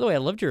by the way, I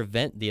loved your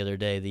event the other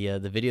day,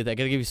 the video. I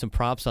got to give you some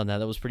props on that.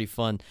 That was pretty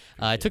fun.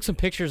 I took some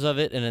pictures of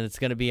it, and it's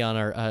going to be on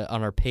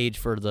our page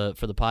for the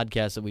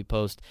podcast that we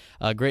post.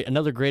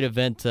 Another great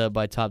event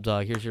by Top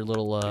Dog. Here's your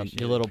little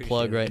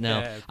plug right now.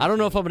 Yeah, I don't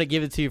know if I'm going to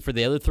give it to you for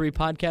the other 3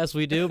 podcasts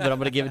we do, but I'm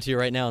going to give it to you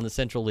right now in the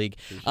Central League.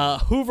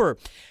 Hoover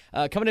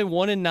coming in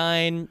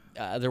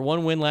 1-9. Their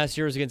one win last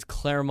year was against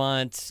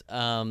Claremont.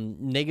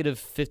 Negative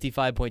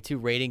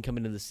 55.2 rating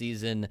coming into the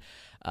season.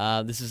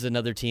 This is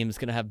another team that's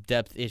going to have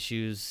depth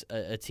issues,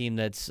 a team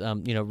that's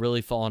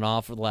really fallen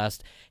off for the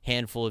last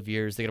handful of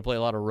years. They're going to play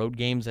a lot of road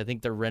games. I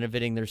think they're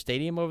renovating their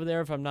stadium over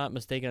there, if I'm not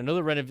mistaken. I know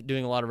they're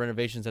doing a lot of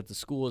renovations at the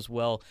school as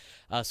well.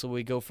 So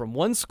we go from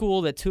one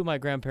school that 2 of my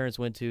grandparents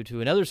went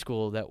to another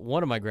school that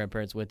 1 of my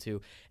grandparents went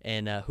to,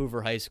 and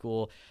Hoover High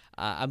School.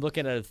 I'm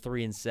looking at a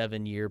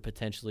 3-7 year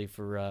potentially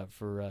for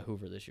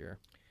Hoover this year.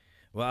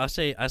 Well, I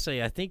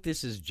think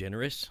this is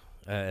generous.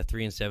 A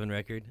 3-7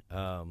 record.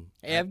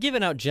 Hey, I've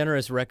given out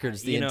generous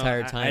records the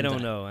entire time. I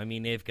don't know. I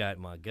mean, they've got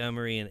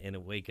Montgomery and a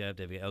Wake Up.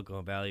 They've got El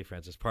Cajon Valley,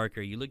 Francis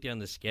Parker. You look down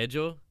the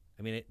schedule.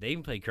 I mean, they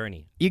even play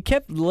Kearney. You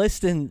kept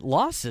listing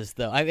losses,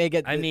 though.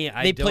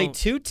 They played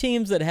 2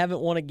 teams that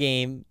haven't won a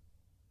game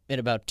in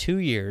about 2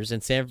 years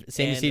in San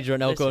Ysidro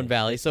and El Cajon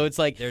Valley. So it's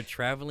like they're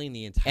traveling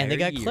the entire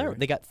year.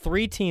 And they got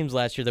 3 teams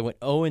last year that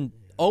went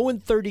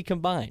 0-30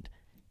 combined.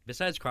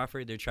 Besides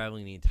Crawford, they're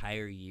traveling the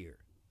entire year.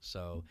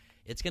 So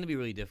it's going to be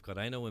really difficult.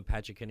 I know when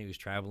Patrick Henry was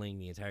traveling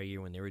the entire year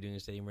when they were doing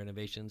stadium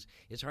renovations,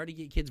 it's hard to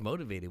get kids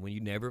motivated when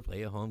you never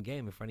play a home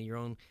game in front of your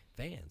own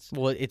fans.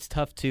 Well, it's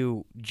tough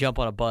to jump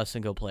on a bus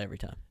and go play every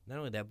time. Not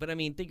only that, but I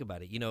mean, think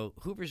about it.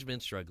 Hoover's been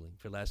struggling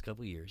for the last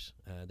couple of years.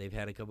 They've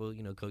had a couple,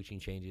 coaching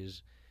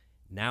changes.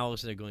 Now all of a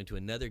sudden they're going to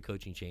another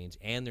coaching change,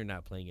 and they're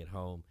not playing at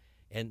home.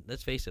 And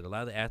let's face it, a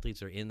lot of the athletes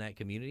that are in that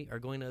community are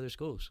going to other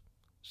schools.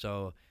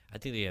 So I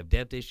think they have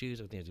depth issues.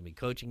 I think there's going to be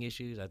coaching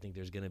issues. I think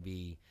there's going to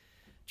be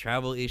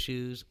travel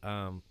issues.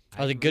 Are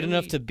they good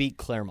enough to beat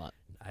Claremont?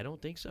 I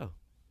don't think so.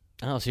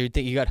 Oh, so you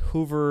think you got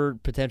Hoover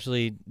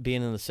potentially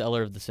being in the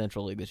cellar of the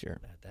Central League this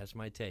year? That's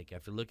my take.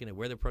 After looking at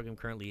where the program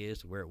currently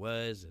is, where it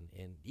was,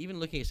 and even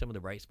looking at some of the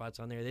bright spots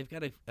on there, they've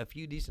got a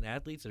few decent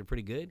athletes that are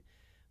pretty good,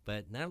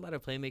 but not a lot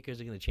of playmakers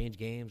are going to change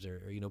games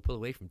or pull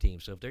away from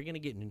teams. So if they're going to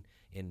get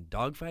in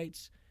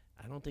dogfights,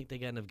 I don't think they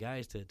got enough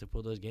guys to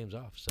pull those games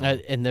off. So.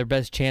 And their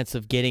best chance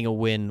of getting a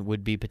win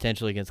would be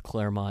potentially against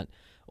Claremont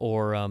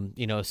or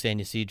San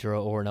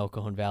Ysidro or an El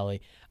Cajon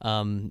Valley.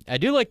 I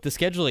do like the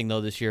scheduling,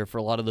 though, this year for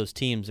a lot of those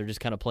teams. They're just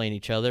kind of playing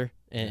each other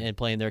and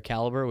playing their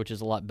caliber, which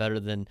is a lot better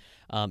than,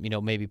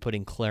 maybe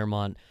putting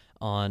Claremont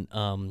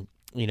on,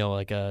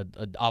 like a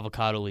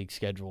Avocado League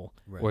schedule,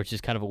 right, where it's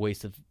just kind of a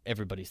waste of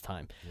everybody's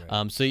time.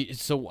 Right.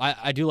 So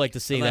I do like to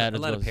see that. A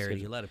lot of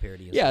parity.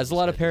 Yeah, there's a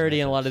lot of parity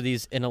in a lot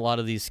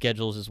of these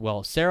schedules as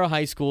well. Sarah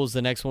High School is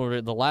the next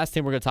one. The last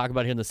team we're going to talk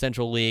about here in the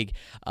Central League.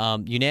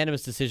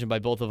 Unanimous decision by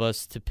both of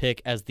us to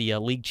pick as the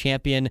league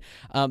champion.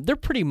 They're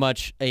pretty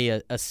much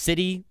a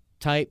city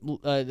type.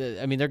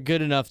 They're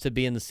good enough to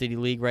be in the city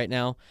league right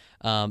now.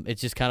 It's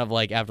just kind of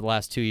like after the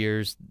last 2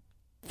 years,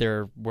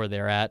 they're where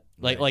they're at.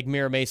 Like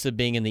Mira Mesa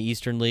being in the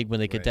Eastern League when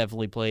they could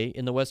definitely play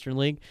in the Western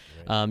League.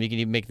 Right. You can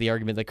even make the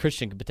argument that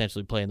Christian could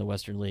potentially play in the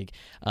Western League,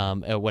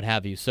 what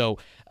have you. So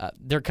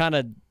they're dealt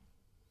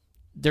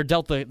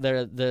they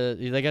got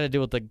to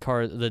deal with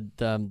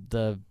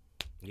the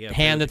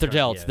hand that they're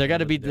dealt. Yeah, they got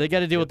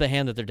to deal with the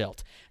hand that they're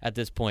dealt at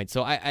this point.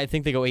 So I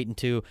think they go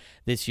 8-2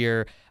 this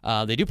year.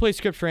 They do play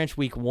Scripps Ranch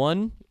week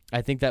 1.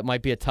 I think that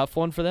might be a tough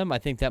one for them. I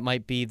think that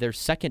might be their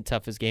second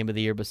toughest game of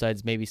the year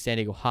besides maybe San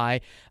Diego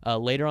High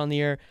later on the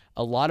year.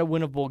 A lot of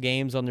winnable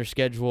games on their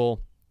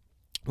schedule.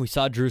 We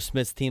saw Drew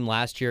Smith's team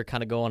last year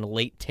kind of go on a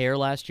late tear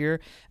last year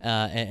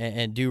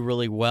and do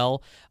really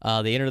well.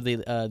 They entered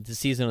the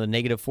season with a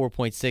negative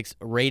 4.6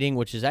 rating,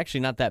 which is actually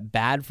not that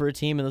bad for a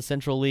team in the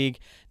Central League.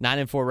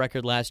 9-4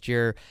 record last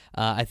year.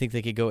 I think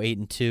they could go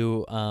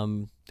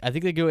 8-2. I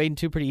think they go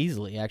 8-2 pretty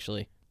easily,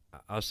 actually.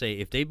 I'll say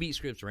if they beat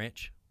Scripps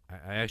Ranch,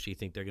 I actually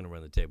think they're going to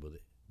run the table.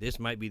 This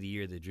might be the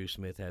year that Drew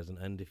Smith has an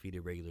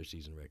undefeated regular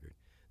season record.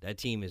 That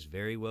team is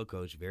very well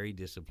coached, very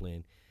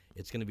disciplined.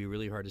 It's going to be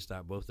really hard to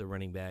stop both the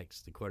running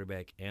backs, the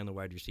quarterback, and the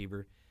wide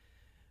receiver.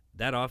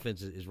 That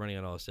offense is running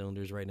on all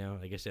cylinders right now.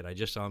 Like I said, I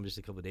just saw them just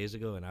a couple of days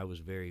ago, and I was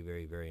very,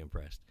 very, very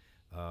impressed.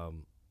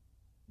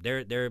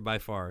 They're by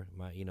far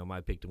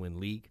my pick to win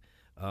league.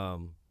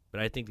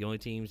 But I think the only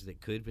teams that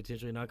could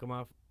potentially knock them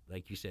off,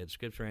 like you said,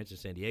 Scripps Ranch and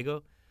San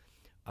Diego.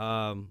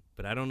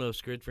 But I don't know if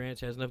Scripps Ranch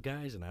has enough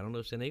guys, and I don't know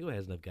if San Diego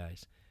has enough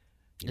guys.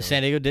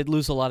 San Diego did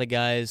lose a lot of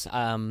guys.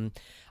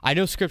 I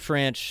know Scripps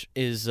Ranch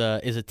is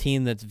a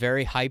team that's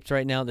very hyped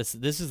right now. This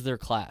is their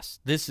class.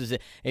 This is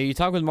it. And you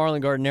talk with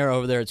Marlon Gardenero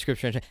over there at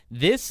Scripps Ranch.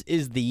 This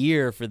is the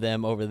year for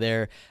them over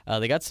there.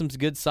 They got some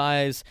good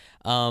size.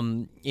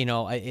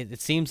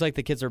 It seems like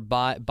the kids are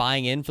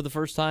buying in for the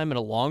first time in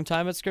a long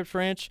time at Scripps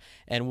Ranch.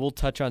 And we'll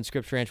touch on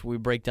Scripps Ranch when we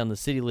break down the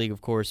City League,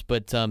 of course.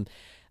 But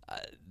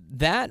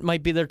that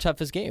might be their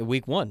toughest game,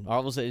 week one.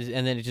 And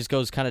then it just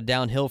goes kind of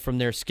downhill from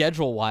there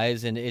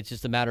schedule-wise, and it's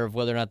just a matter of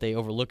whether or not they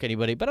overlook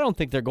anybody. But I don't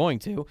think they're going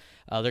to.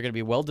 They're going to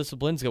be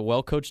well-disciplined. It's a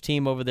well-coached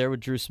team over there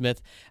with Drew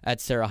Smith at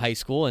Sarah High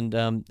School. And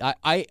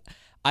I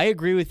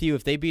agree with you.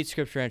 If they beat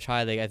Scripps Ranch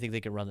High, I think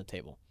they can run the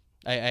table.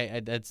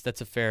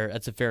 That's a fair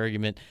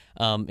argument.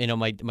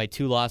 My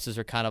two losses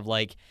are kind of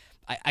like –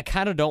 I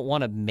kind of don't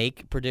want to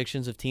make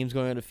predictions of teams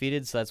going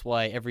undefeated, so that's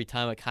why every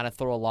time I kind of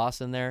throw a loss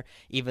in there,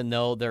 even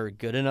though they're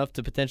good enough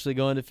to potentially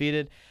go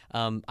undefeated.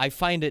 I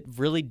find it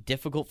really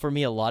difficult for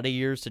me a lot of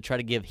years to try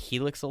to give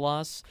Helix a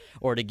loss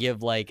or to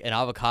give like an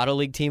Avocado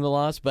League team a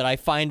loss, but I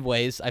find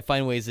ways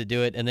to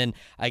do it, and then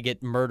I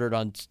get murdered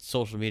on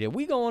social media.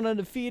 We going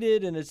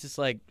undefeated, and it's just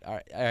like,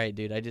 all right,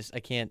 dude, I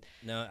can't.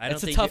 No, I don't.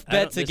 It's a tough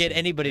bet to get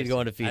anybody to go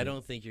undefeated. I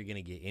don't think you're going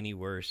to get any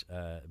worse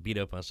beat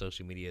up on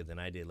social media than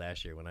I did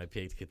last year when I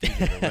picked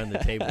Cathedral to run the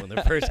table. In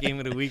the first game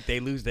of the week, they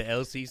lose to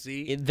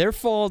LCC. Their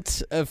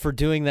fault for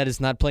doing that is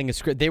not playing a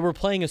scrimmage. They were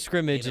playing a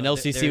scrimmage, and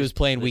LCC was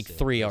playing week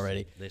 3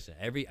 already. Listen,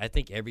 I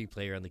think every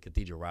player on the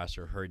Cathedral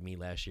roster heard me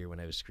last year when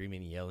I was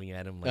screaming and yelling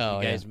at them.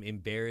 Like, you guys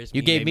embarrassed me.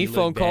 You gave me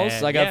phone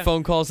calls. I got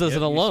phone calls as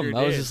an alum. Sure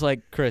I was just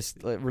like, Chris,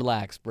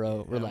 relax,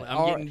 bro. Relax.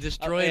 I'm getting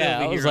destroyed over here.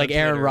 I was like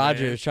Aaron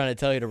Rodgers trying to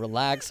tell you to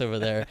relax over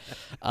there.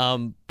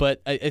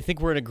 But I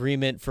think we're in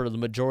agreement for the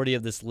majority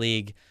of this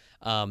league.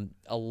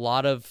 A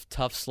lot of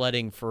tough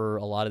sledding for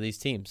a lot of these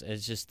teams.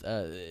 It's just,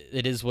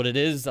 it is what it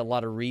is. A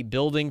lot of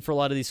rebuilding for a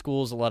lot of these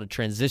schools, a lot of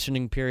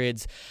transitioning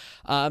periods.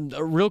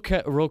 Real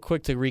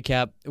quick to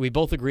recap, we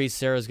both agree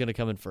Sarah's going to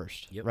come in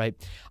first, right?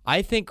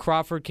 I think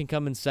Crawford can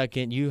come in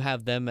second. You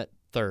have them at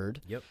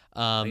third. Yep.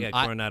 I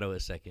got Coronado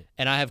at second.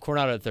 And I have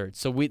Coronado at third.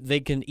 So they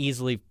can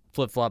easily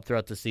flip-flop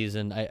throughout the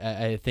season.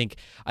 I think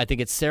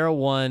it's Sarah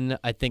 1.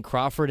 I think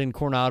Crawford and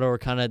Coronado are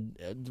kind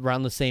of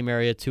around the same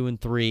area, 2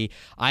 and 3.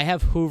 I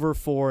have Hoover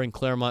 4 and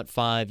Claremont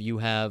 5. You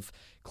have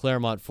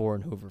Claremont 4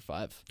 and Hoover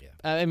 5. Yeah.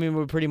 I mean,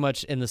 we're pretty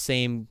much in the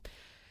same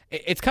 –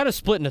 it's kind of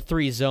split into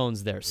 3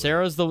 zones there. Right.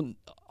 Sarah's the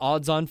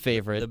odds-on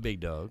favorite. The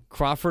big dog.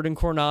 Crawford and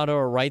Coronado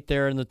are right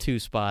there in the 2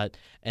 spot,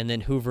 and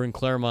then Hoover and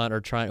Claremont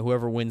are trying –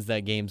 whoever wins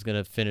that game is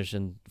going to finish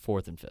in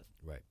 4th and 5th.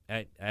 Right.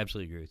 I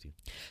absolutely agree with you.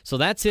 So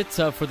that's it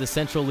for the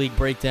Central League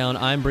breakdown.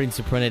 I'm Braden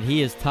Suprenant.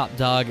 He is top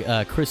dog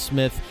Chris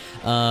Smith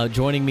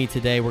joining me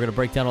today. We're going to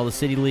break down all the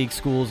City League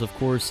schools, of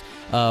course,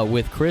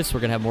 with Chris.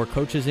 We're going to have more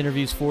coaches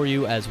interviews for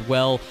you as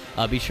well.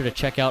 Be sure to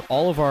check out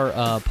all of our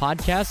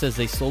podcasts as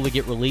they slowly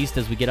get released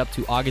as we get up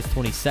to August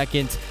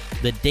 22nd,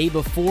 the day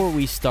before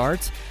we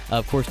start.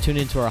 Of course, tune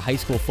into our high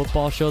school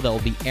football show that will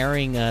be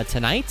airing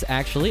tonight,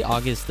 actually,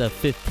 August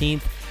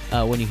 15th.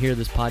 When you hear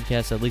this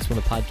podcast, at least when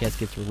the podcast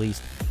gets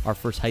released, our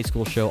first high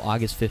school show,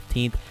 August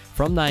 15th,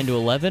 from 9 to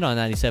 11 on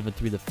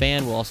 97.3 The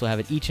Fan. We'll also have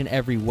it each and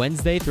every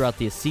Wednesday throughout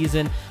the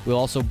season. We'll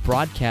also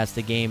broadcast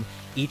a game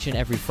each and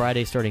every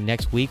Friday starting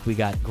next week. We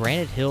got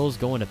Granite Hills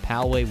going to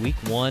Poway week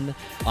 1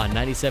 on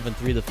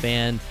 97.3 The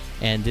Fan,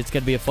 and it's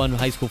going to be a fun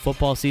high school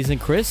football season.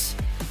 Chris,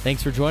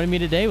 thanks for joining me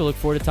today. We look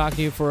forward to talking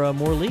to you for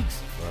more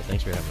leagues. Well,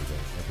 thanks for having me, Greg.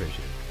 I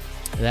appreciate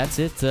it. That's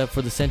it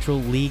for the Central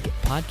League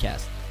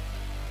podcast.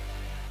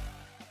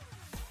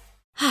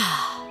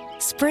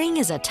 Spring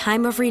is a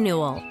time of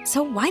renewal,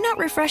 so why not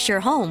refresh your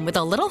home with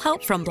a little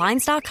help from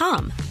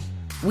Blinds.com?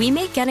 We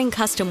make getting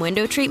custom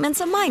window treatments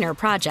a minor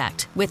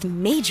project with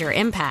major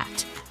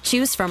impact.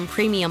 Choose from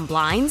premium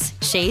blinds,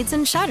 shades,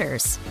 and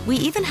shutters. We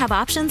even have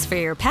options for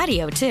your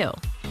patio, too.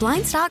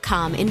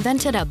 Blinds.com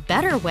invented a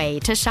better way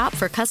to shop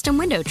for custom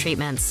window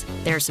treatments.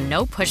 There's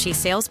no pushy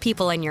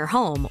salespeople in your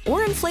home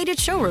or inflated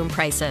showroom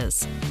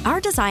prices.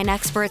 Our design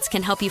experts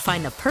can help you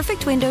find the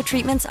perfect window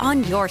treatments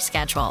on your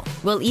schedule.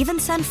 We'll even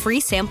send free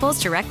samples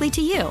directly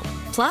to you.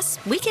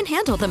 Plus, we can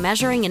handle the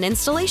measuring and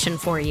installation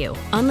for you.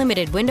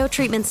 Unlimited window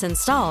treatments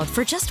installed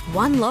for just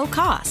one low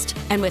cost.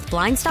 And with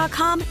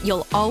Blinds.com,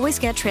 you'll always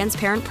get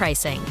transparent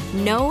pricing.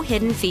 No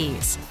hidden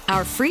fees.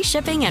 Our free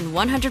shipping and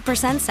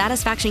 100%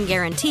 satisfaction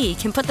guarantee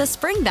can put the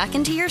spring back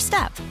into your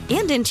step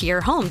and into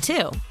your home,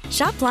 too.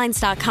 Shop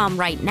Blinds.com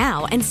right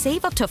now and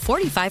save up to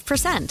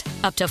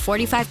 45%. Up to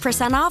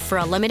 45% off for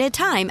a limited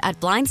time at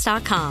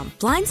Blinds.com.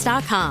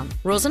 Blinds.com.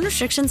 Rules and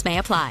restrictions may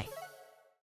apply.